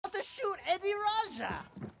to shoot Eddie Raja.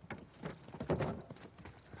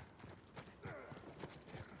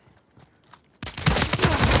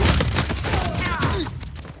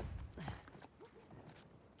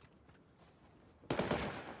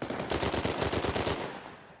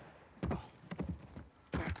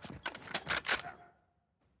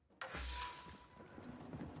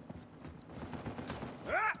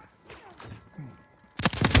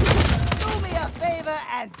 Do me a favor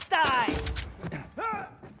and die.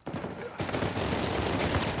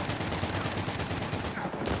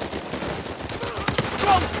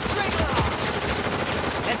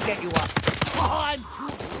 Let's get you up. Oh, I'm too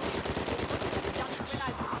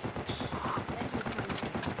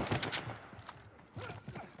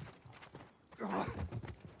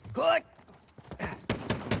good.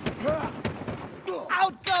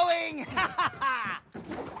 Outgoing.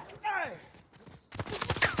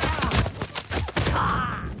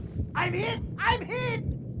 I'm hit. I'm hit.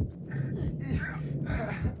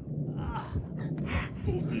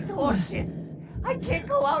 This is horseshit. I can't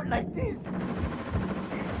go out like this.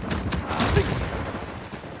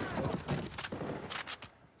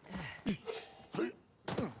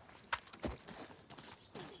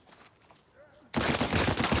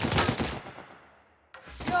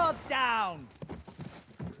 You're down.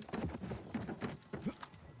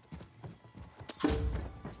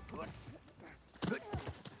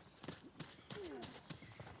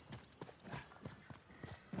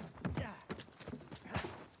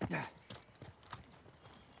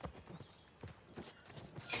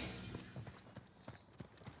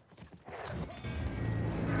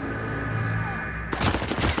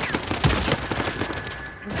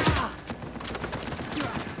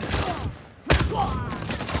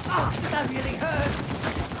 That really hurt.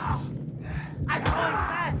 I'm going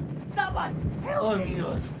fast. Someone help On me.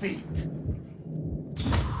 your feet.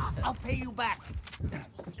 I'll pay you back.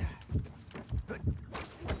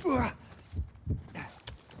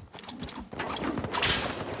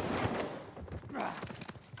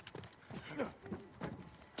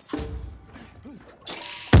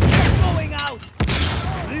 Going out.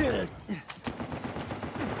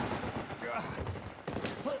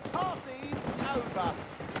 Party's over.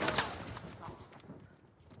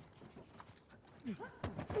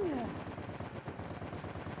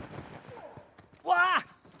 Wah!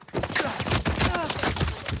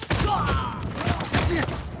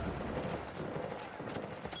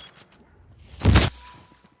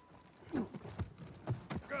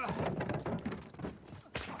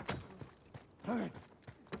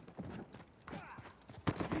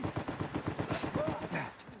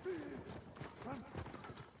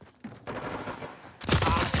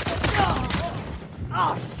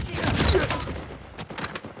 Oh, shit!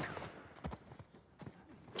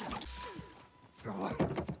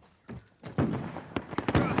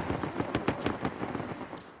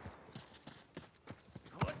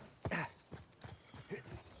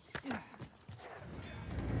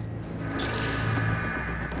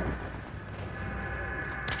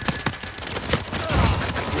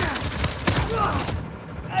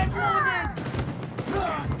 I'm wounded!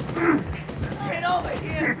 Get over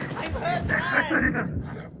here! I'm hurt bad!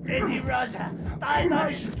 Eddie Raja died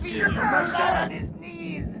on his feet, not on his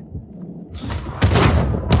knees!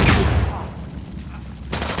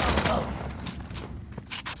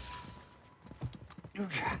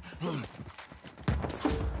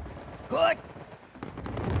 Good!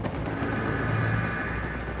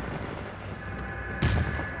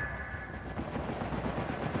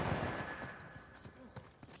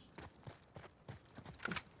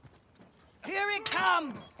 Here it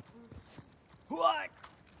comes! What?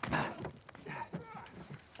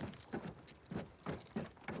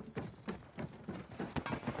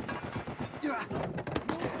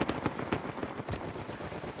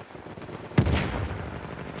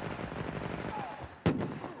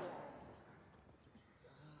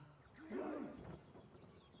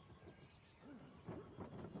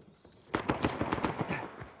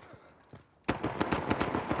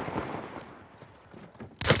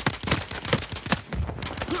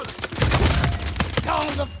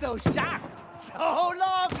 Don't look so shocked! So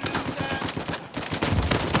long, loser!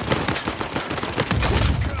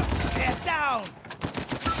 Get down!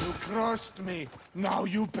 You crushed me. Now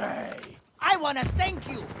you pay. I want to thank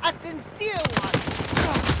you, a sincere one!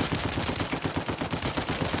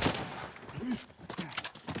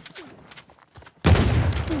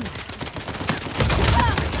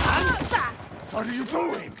 What are you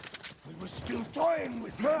doing? We were still toying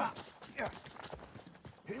with her.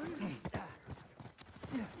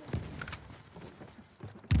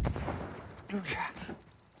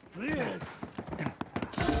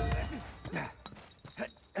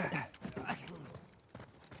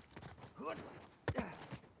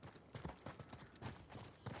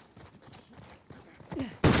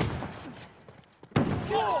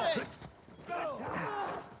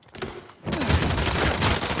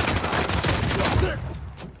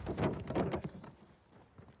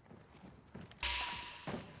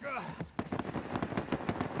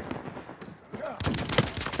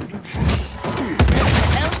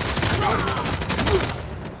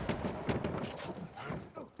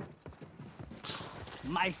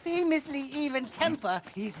 My famously even temper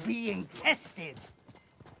is being tested.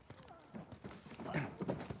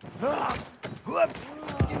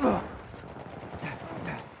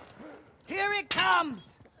 Here it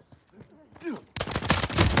comes!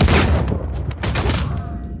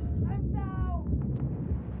 I'm down!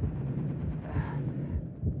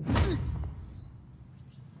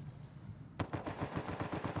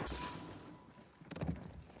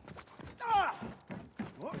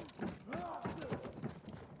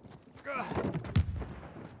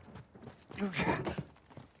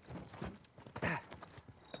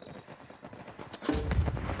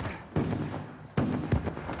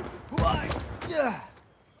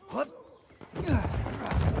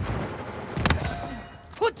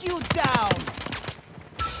 Put you down!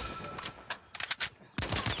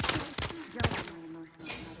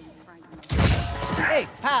 Hey,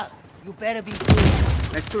 pal, you better be good.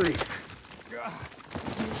 Let's do this.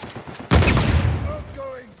 I'm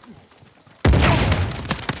going.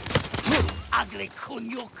 Ugly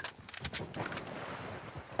kunyuk.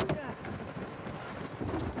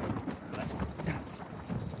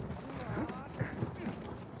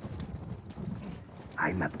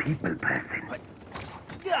 I'm a people person.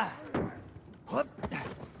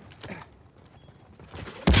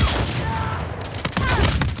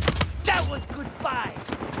 That was goodbye.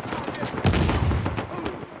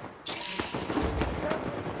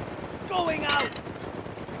 Going out.